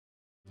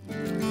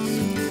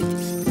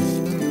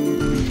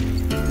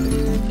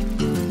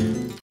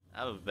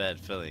bad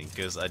feeling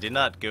because I did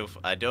not go.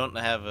 I don't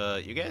have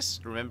a. You guys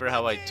remember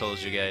how I told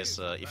you guys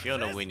if you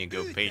wanna win, you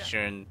go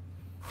Patreon,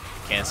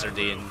 Cancer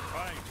Dean,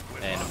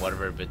 and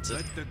whatever. But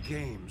Let the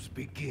games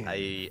begin.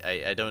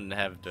 I don't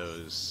have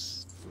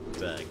those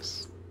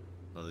tags.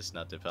 At least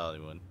not the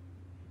valid one.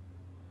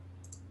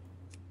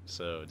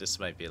 So this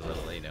might be a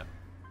little, you know,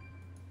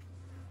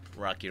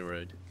 rocky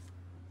road.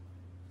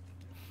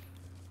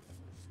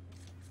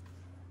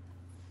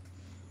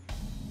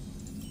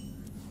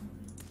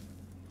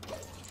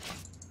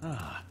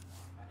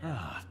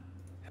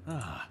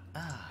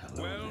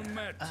 Well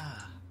met.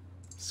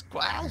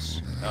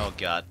 Squash! Oh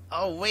god.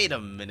 Oh wait a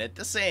minute,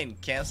 this ain't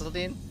cancelled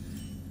in?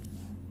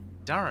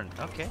 Darn,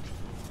 okay.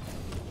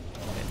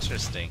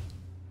 Interesting.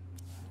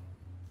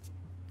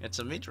 It's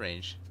a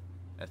mid-range,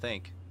 I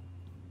think.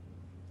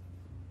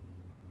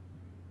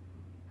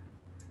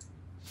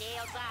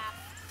 Shields up.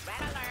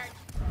 Red alert.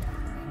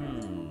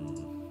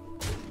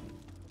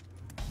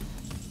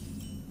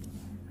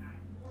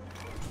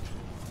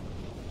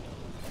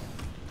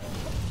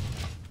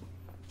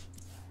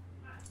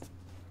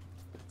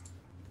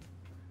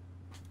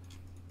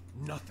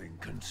 Nothing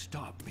can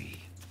stop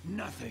me.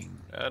 Nothing.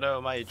 Oh no,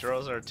 my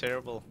draws are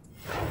terrible.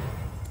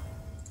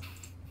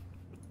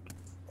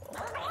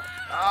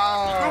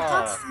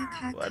 Oh,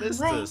 what is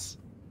this?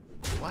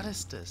 What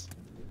is this?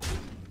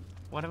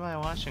 What am I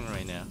watching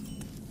right now?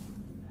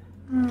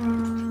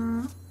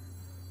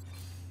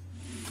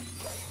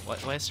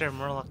 Why is there a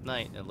Murloc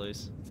Knight,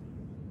 Eloise?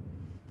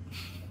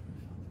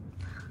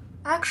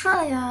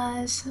 Actually,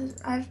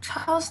 I've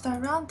chose the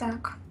round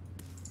deck,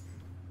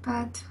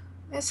 but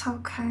it's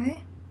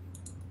okay.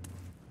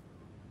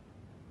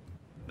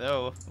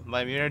 No,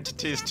 my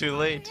immunity is too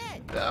late.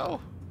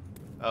 No.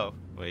 Oh,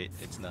 wait,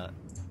 it's not.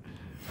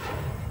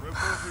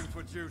 Reporting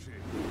for duty.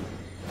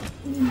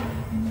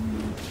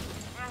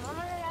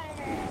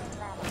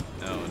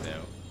 No,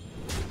 no.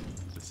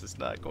 This is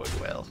not going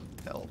well.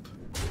 Help.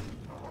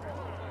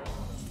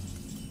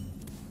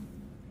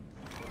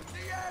 The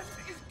end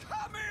is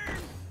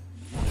coming.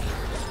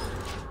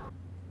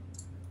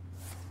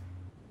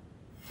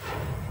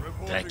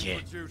 Reporting Take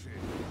it. for duty.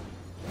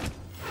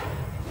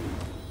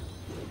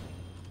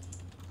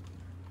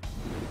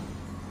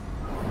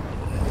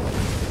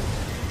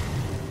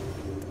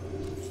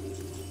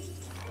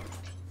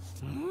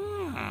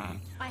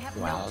 I have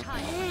no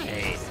time.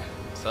 Hey,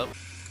 what's up?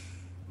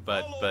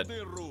 But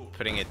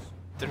putting it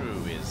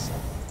through is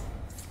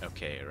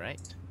okay,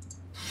 right?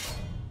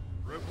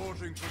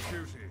 Reporting for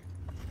duty.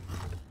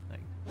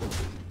 Like,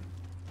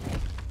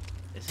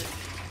 is it?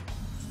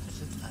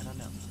 Is it? I don't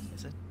know.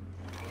 Is it?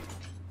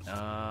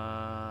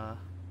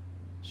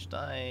 Should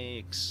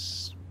I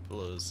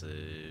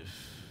explosive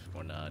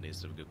or not?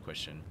 Is a good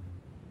question.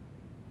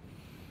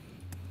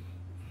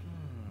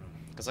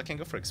 Because I can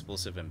go for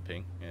explosive and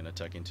ping and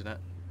attack into that.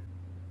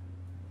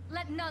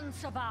 Let none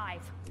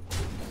survive.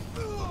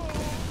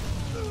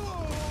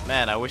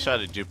 Man, I wish I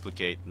had a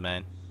duplicate,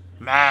 man.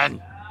 Man!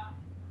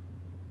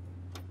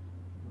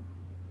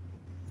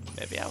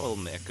 Maybe I will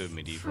make a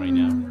medieval right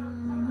now.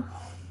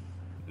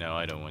 No,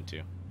 I don't want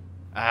to.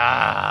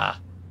 Ah!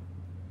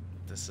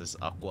 This is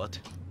awkward.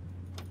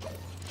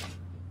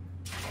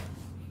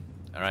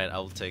 Alright,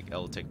 I'll take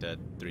that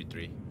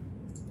 3-3.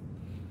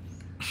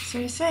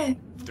 3-3.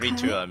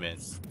 3-2 I mean.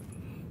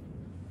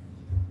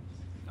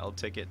 I'll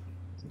take it.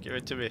 Give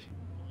it to me.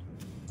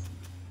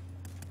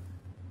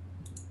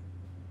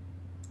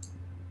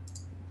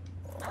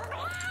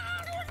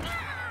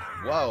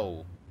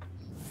 Whoa!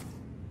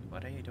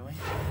 What are you doing?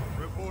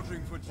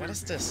 Reporting for duty. What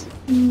is this?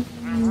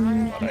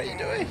 What are you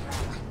doing?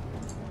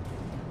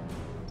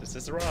 This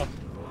is wrong.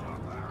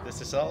 This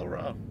is all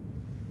wrong.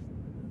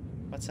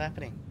 What's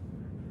happening?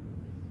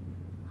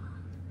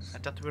 I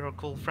thought we were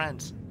cool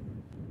friends.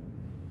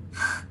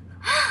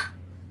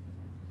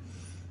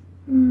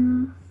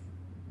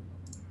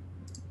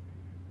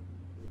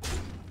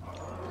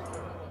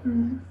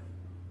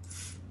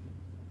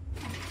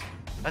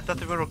 I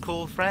thought we were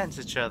cool friends,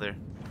 each other.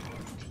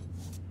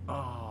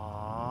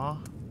 Aww.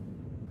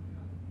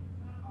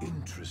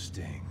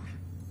 Interesting.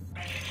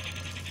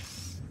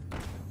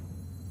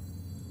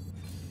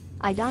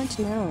 I don't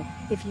know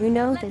if you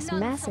know this,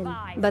 MaSsan,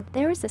 but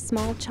there is a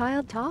small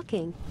child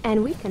talking,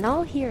 and we can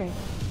all hear it.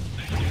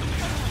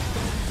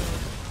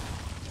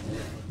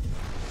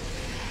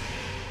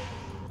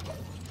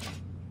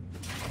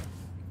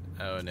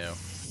 Oh no.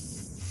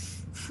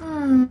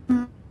 Hmm.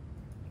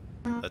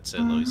 That's it,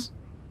 Eloise.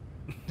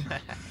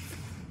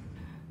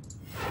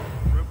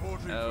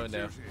 Reporting Oh for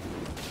no. duty.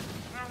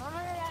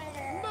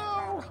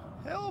 No!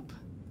 Help!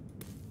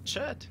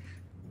 Chat!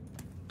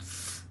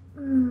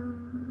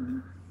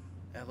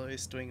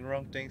 Eloise doing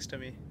wrong things to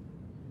me.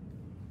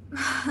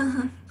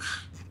 I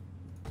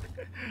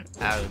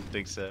don't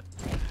think so.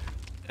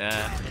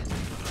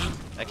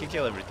 I can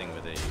kill everything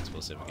with a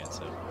explosive again,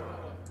 so.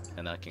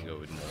 And I can go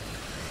with more.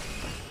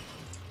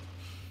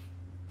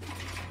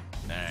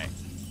 Alright.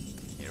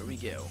 Here we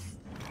go.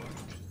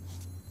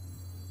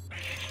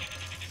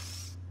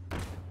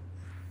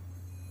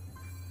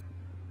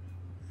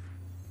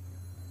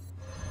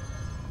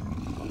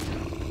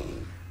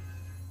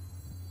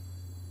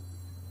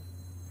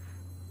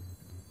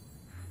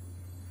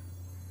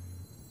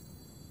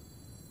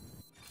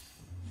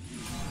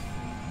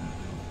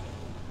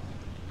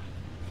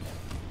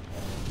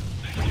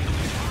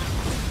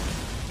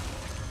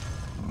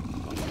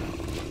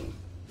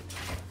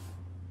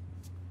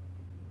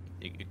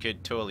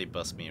 could totally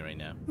bust me right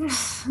now.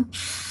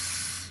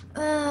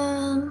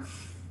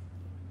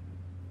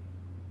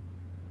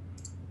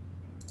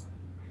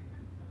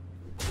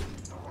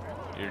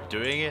 You're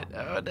doing it?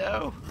 Oh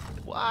no!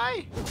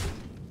 Why?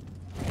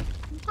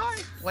 Why?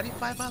 What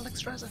if I have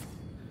Alex Reza?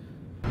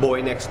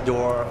 Boy next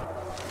door.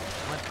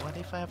 What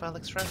if I have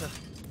Alex Reza?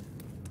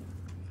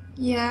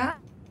 Yeah.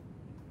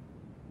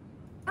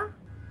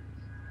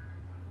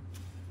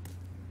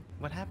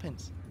 What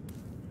happens?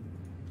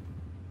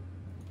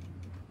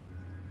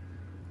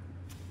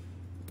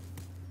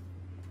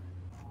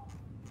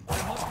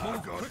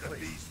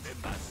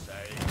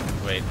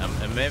 Wait,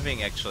 I'm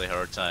having actually a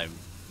hard time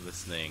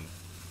listening.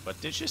 What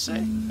did you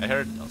say? I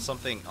heard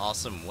something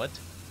awesome. What?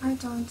 I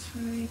don't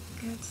really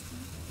get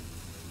that.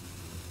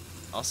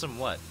 Awesome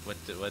what? What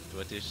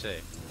did you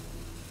say?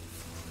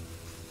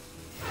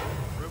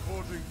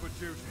 Reporting for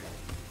duty.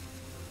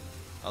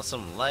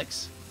 Awesome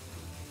Lex?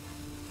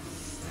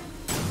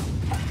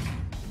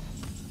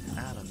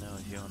 I don't know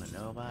if you want to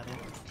know about it.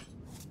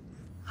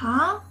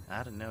 Huh?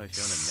 I don't know if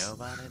you want to know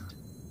about it.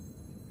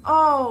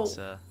 Oh. It's,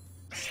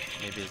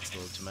 maybe it's a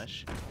little too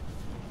much.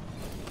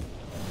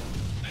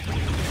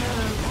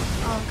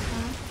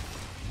 Okay.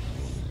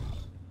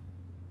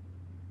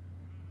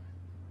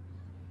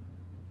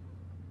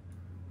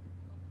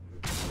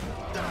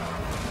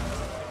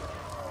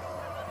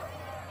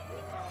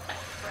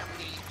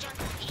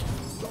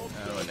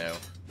 Oh no.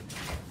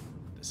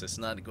 This is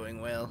not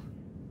going well.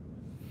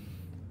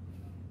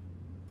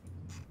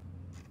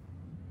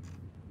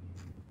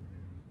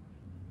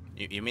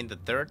 You mean the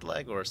third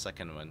leg or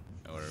second one?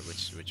 Or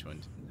which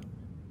one?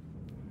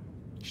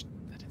 Shh,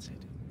 I didn't say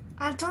it.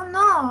 I don't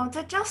know.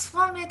 They just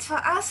want me to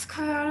ask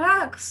her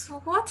legs.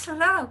 What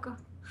leg?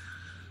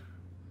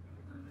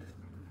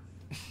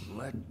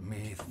 Let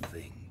me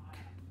think.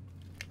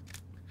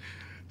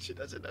 She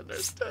doesn't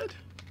understand.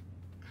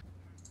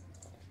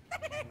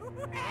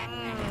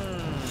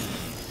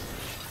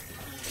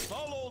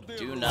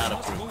 Do not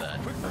approve that.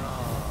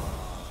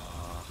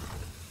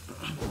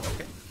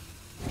 Okay.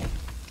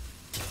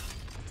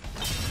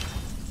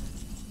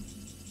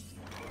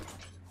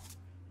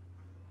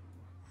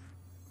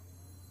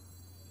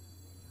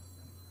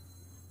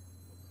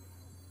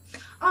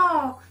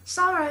 Oh,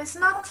 sorry, it's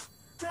not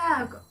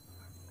leg.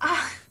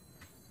 I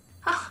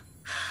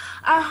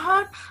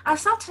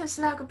thought it's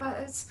leg, but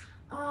it's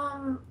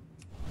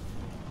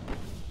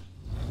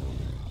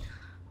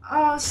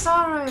Oh,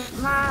 sorry,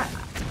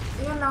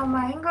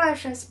 my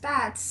English is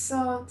bad.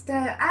 So they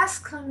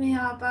asked me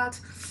about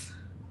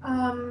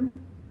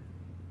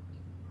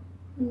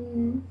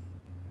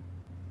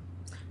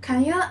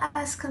can you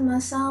ask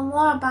MaSsan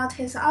more about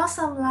his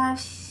awesome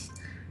life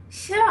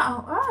here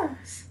on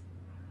Earth?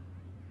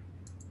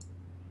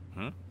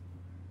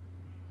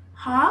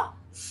 Huh?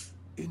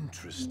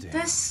 Interesting.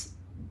 This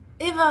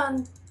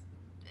even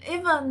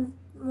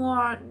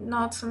more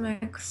not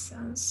make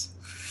sense.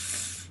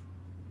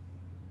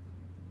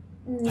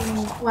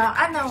 Well,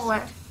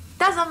 anyway,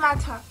 doesn't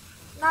matter.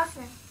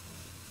 Nothing.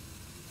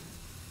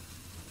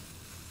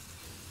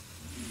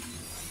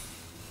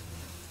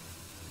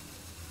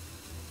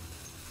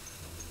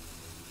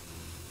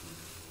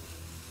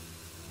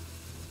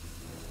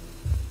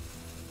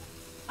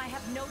 I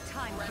have no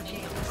time for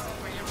games.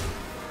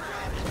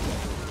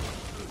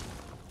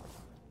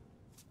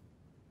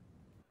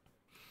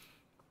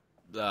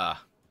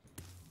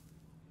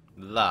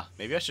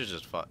 Maybe I should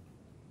just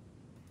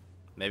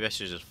Maybe I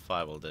should just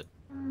firewalled it.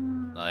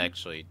 I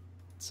actually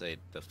say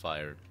the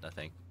fire, I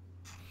think.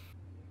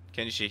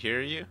 Can she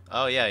hear you?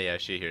 Oh yeah,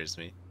 she hears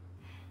me.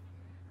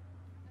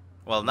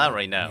 Well, not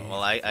right now.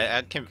 Well,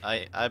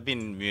 I've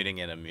been muting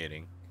and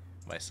unmuting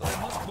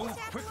myself. Move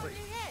quickly.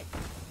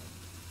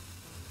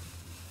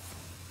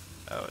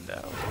 Oh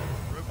no.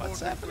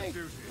 What's happening?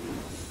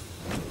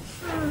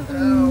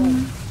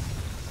 No.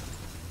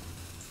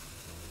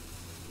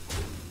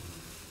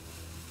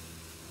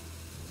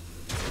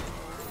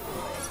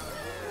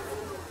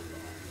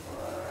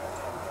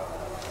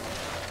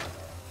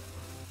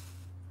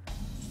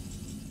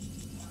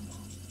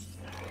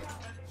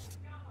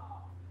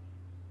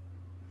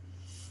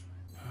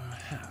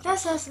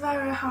 This is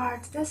very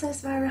hard. This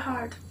is very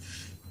hard.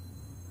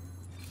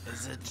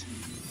 Is it?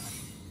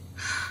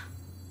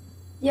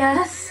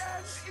 Yes.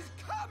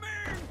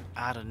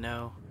 I don't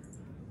know.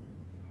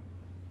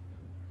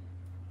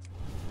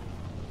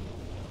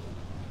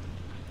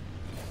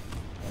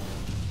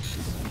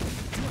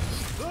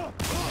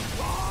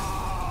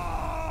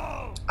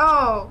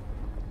 Oh.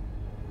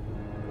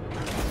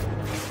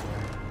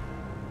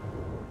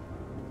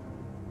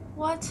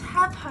 What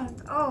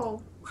happened?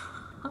 Oh.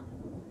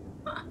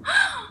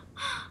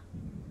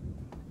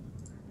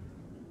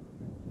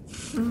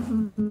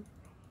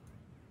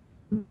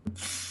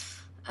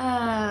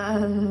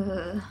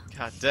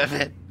 God damn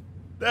it!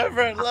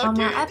 Never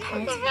lucky. I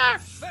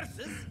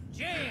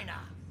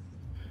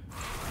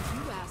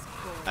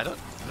don't.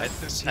 I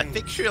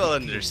think she'll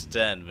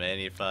understand, man.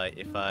 If I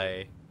if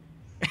I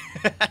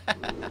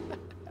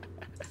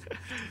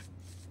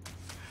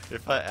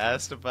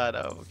asked about,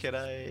 oh, can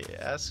I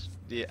ask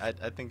Yeah,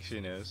 I think she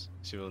knows.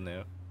 She will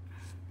know.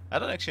 I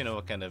don't actually know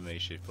what kind of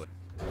mage she plays.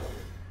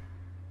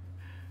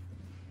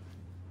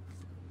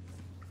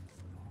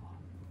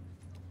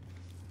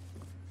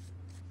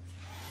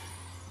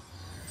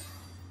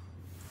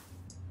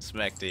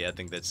 Smack D, I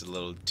think that's a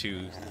little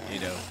too, you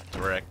know,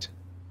 direct,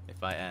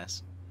 if I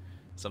ask.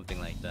 Something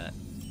like that.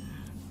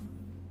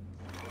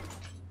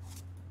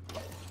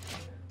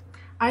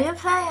 Are you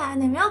playing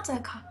any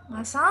music,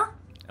 MaSsan?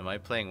 Am I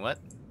playing what?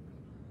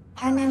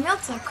 Any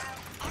music?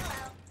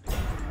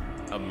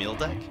 A meal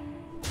deck?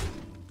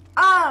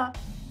 Oh,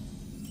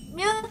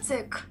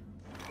 music.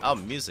 Oh,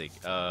 music.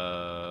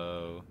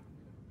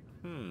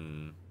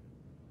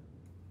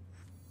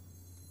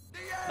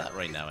 Not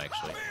right now,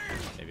 actually.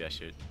 Maybe I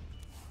should.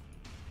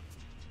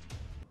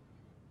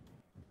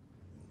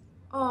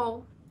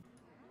 Oh,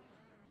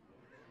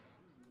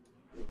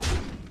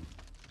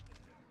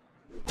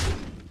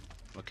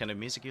 What kind of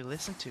music you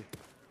listen to?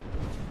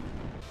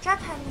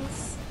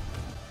 Japanese.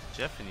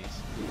 Japanese?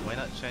 Why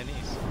not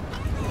Chinese?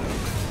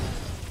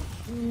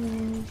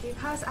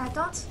 Because I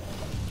don't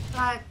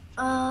like.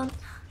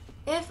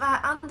 If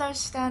I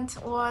understand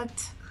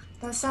what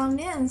the song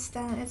means,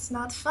 then it's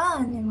not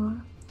fun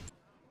anymore.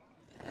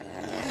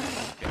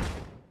 Okay.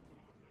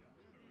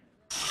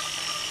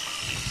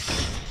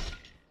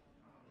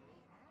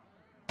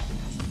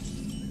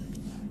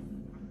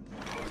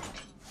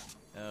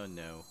 Oh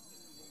no.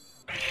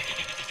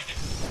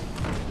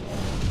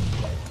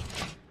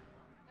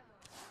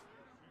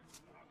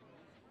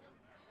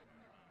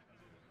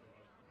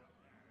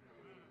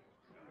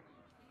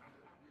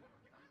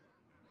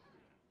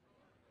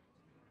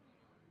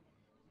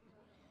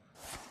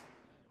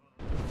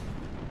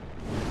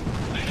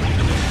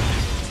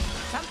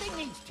 Something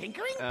needs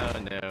tinkering? Oh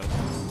no.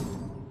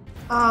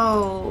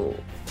 Oh,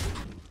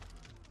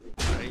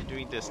 Why are you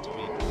doing this to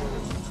me?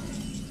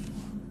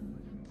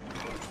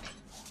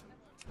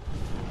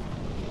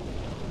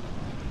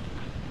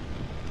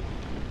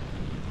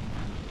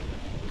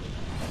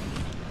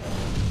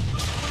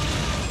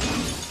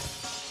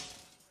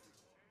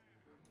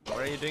 Why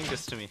are you doing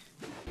this to me?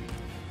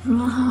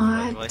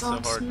 I Why so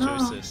don't hard know.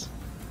 choices?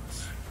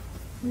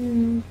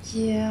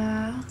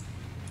 Yeah.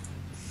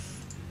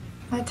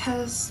 It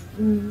has.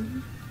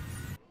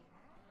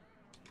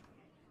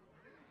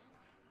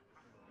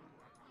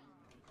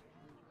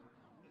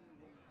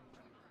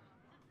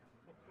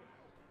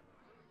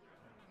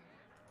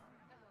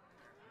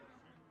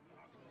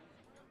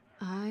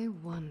 I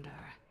wonder.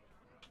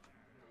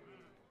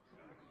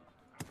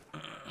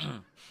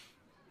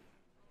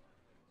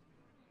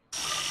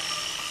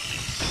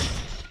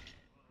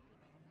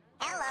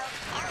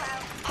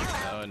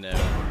 Oh no.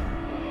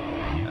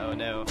 Oh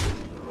no.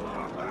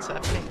 What's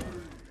happening?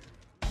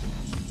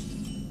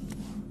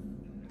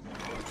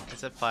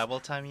 Is it fireball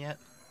time yet?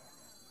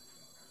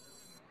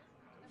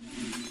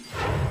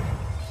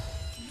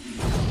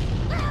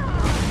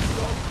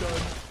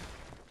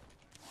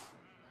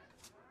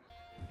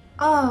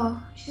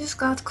 Oh, you just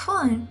got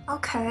coin.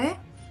 Okay.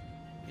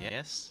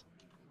 Yes.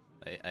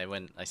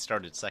 I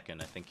started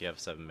second. I think you have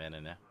 7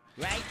 mana now.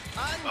 Right?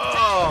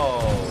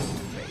 Oh!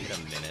 Wait a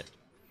minute.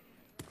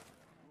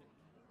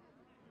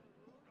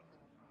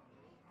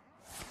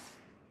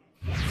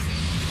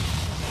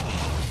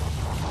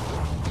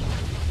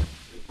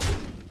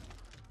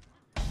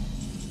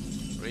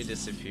 Read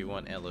this if you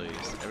want Eloise.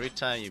 Every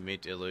time you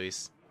meet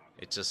Eloise,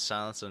 it's just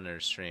silence on her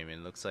stream and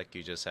it looks like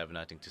you just have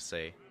nothing to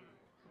say.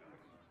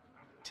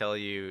 Tell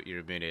you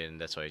you're muted and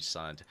that's why it's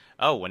silent.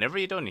 Oh, whenever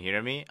you don't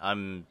hear me,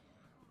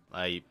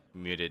 I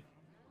muted.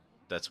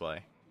 That's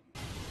why.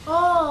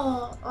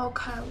 Oh,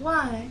 okay.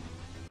 Why?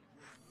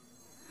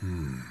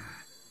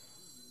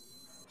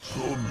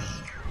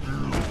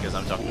 Because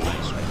I'm talking to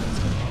my stream.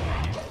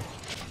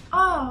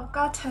 Oh,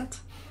 got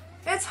it.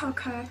 It's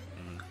okay.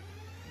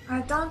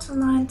 I don't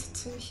mind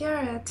to hear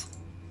it.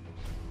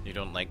 You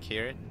don't like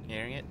hearing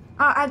it?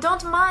 I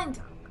don't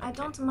mind. I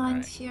don't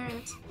mind alright. hear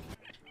it.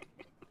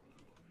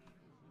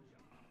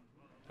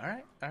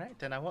 Alright,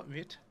 then I won't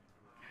mute.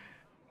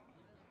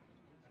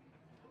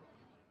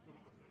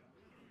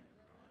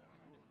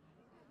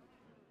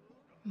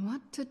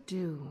 What to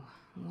do?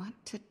 What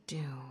to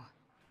do?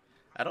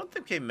 I don't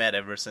think we met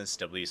ever since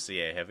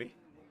WCA Heavy.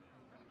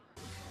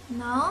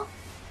 No?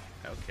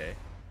 Okay.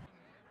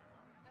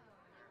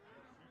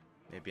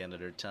 Maybe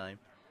another time.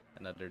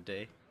 Another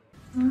day.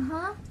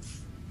 Mm-hmm.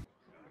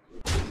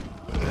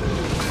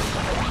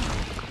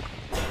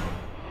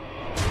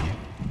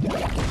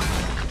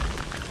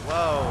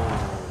 Whoa!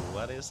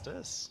 What is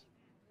this?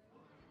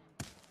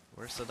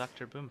 Where's the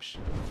Dr. Boomsh?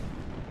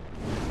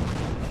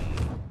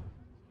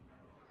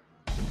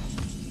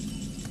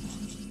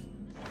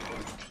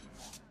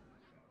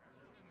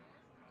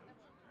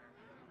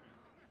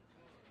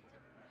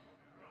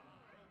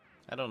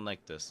 I don't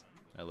like this,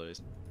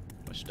 Eloise.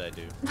 What should I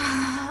do?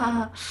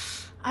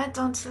 I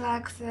don't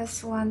like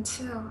this one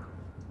too.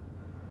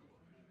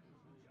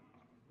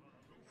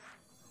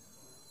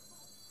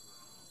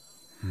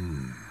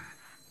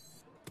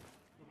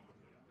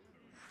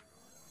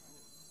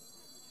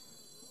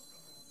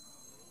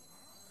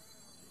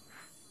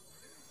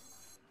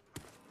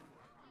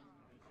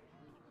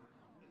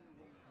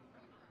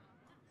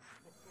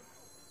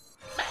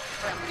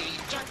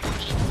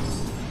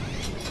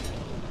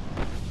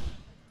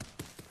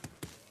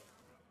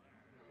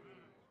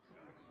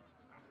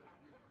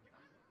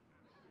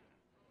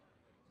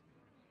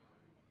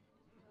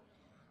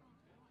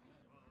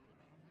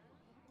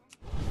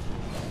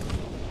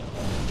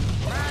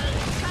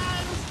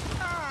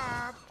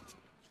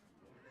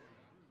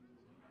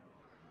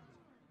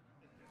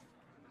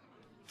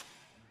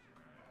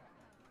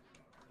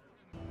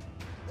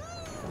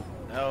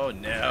 Oh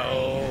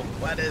no!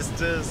 What is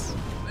this?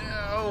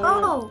 No!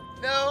 Oh!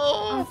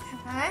 No!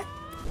 Okay.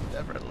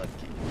 Never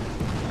lucky.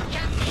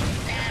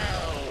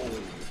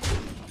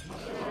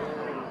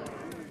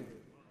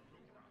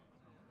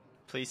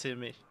 Please hit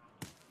me.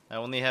 I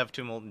only have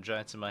 2 Molten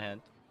Giants in my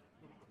hand.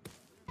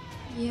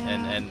 Yeah.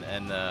 And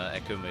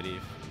Echo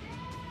Medivh.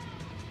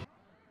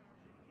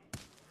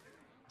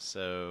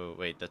 So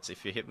wait, that's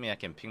if you hit me, I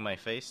can ping my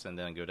face and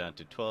then go down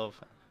to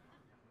 12.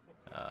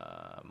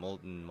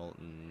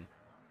 Molten.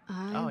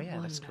 Oh yeah,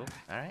 that's cool.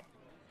 All right.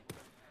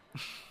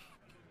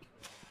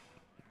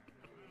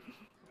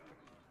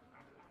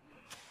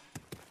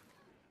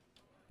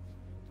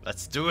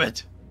 Let's do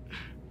it.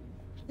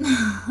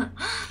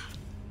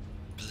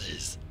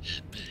 Please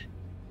hit me.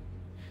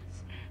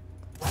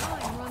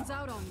 Time runs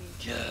out on me.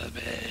 Kill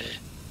me.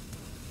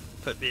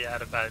 Put me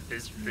out of my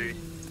misery.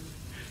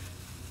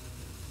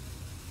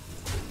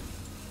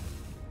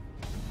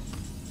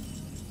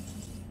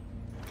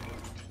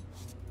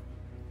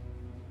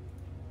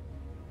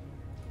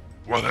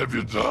 What have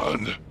you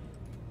done?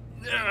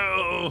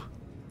 No.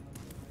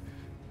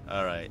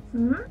 All right.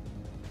 Hmm?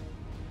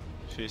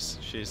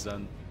 She's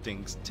done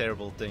things,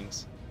 terrible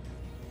things.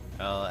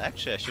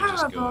 Actually, I should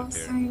just go Terrible up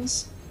here.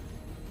 things.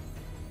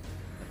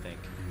 I think.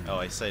 Oh,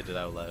 I said it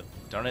out loud.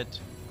 Darn it.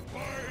 I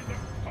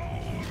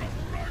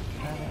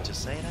meant to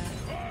say that.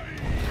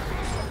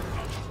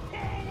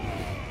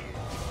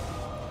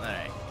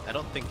 Alright. I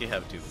don't think you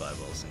have 2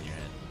 fireballs in your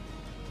head.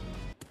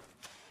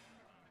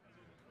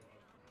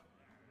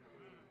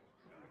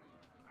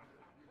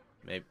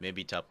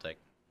 Maybe top deck.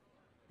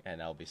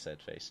 And I'll be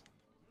sad faced.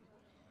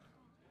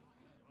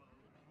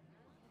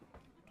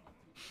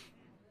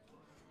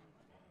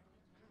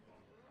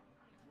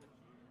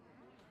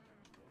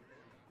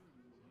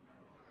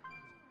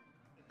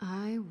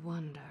 I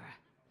wonder.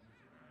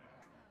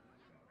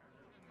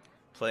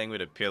 Playing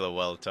with a pillow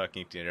while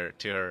talking to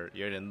her.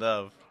 You're in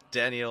love.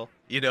 Daniel,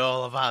 you know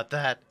all about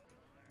that.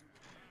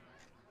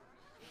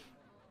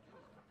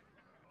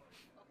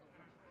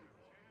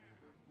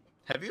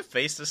 Have you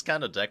faced this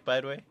kind of deck,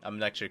 by the way?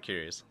 I'm actually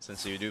curious,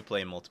 since you do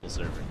play multiple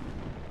servers.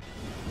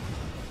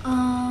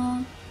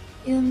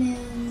 You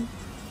mean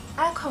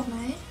Echo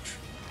Mage?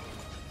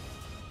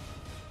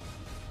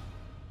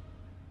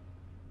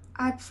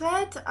 I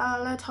played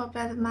a little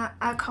bit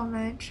Echo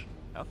Mage.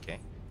 Okay.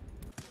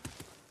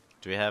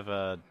 Do you have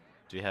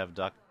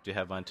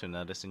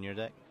Antonatus in your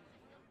deck?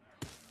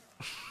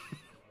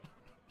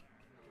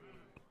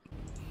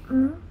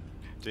 Hmm?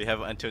 Do you have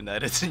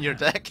Antonatus in your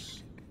deck?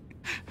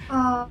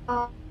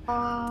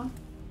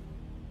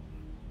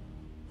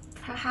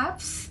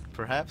 Perhaps.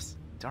 Perhaps?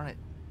 Darn it.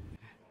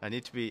 I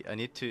need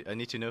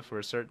to know for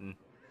a certain.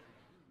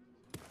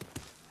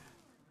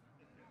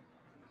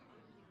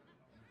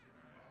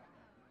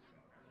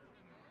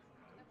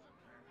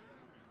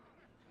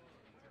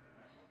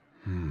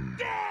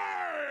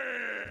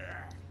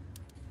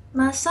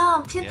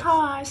 MaSsan, people Yes?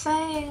 are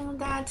saying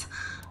that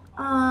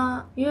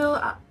you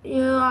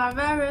are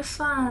very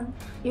fun.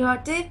 Your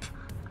deep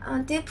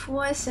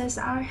voices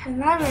are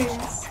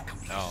hilarious.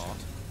 Oh.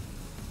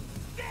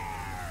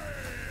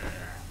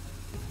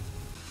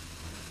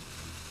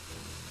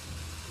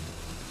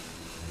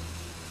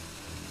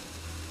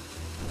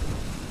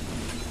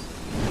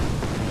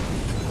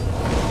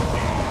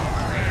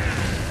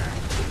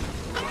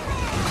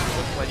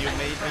 Look what you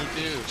made me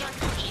do.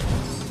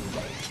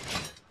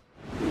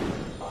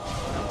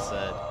 I'm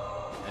sad.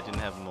 I didn't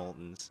have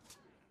Moltens.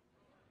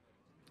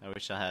 I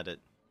wish I had it.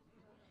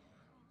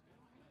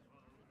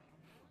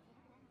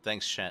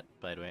 Thanks, chat,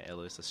 by the way,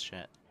 Eloise's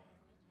chat.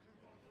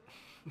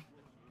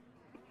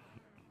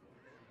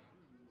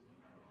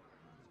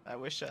 I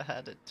wish I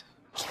had it.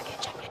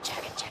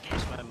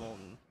 Where's my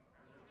Molten?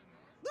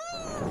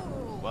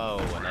 Whoa,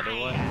 another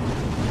one?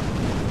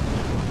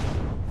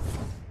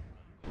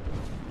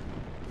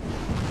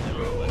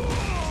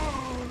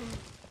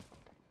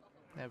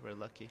 Never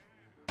lucky.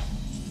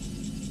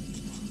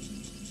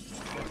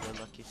 Never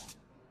lucky.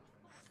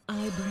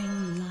 I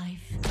bring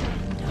life and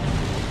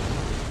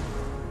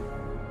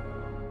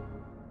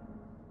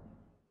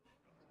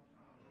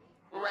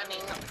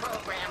Running the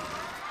program.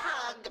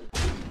 Hug.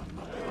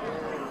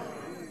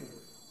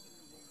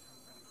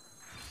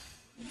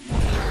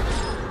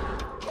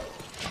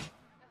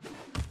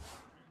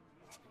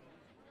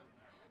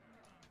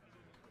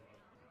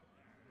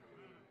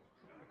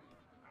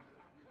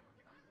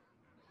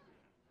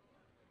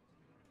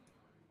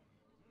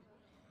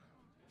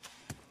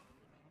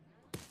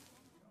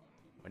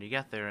 What do you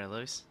got there,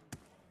 Eloise?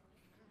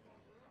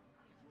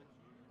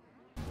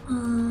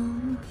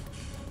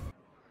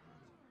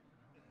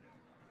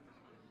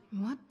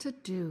 What to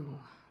do?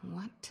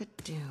 What to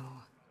do?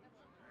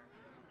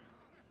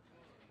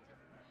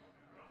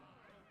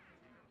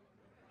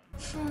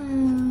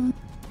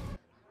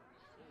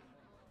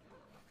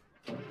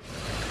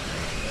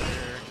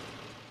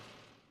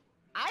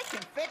 I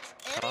can fix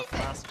Talk anything.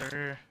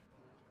 faster.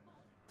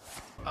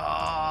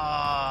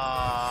 Ah.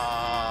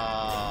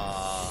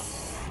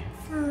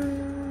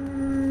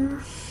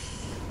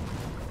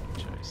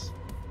 Choice.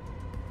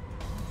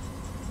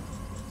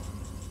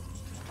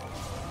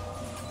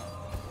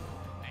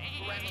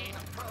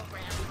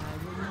 program.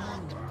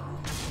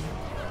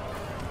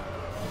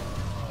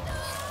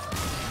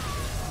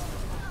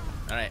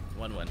 Alright,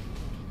 1-1.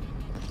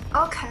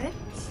 Okay.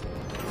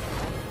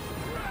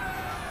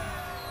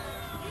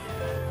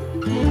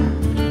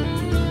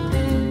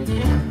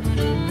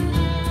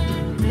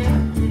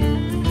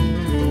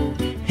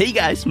 Hey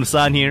guys,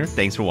 MaSsan here.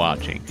 Thanks for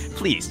watching.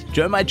 Please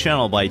join my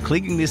channel by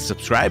clicking this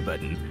subscribe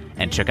button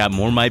and check out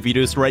more of my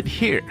videos right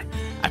here.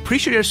 I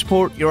appreciate your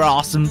support. You're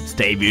awesome.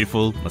 Stay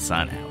beautiful.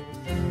 MaSsan out.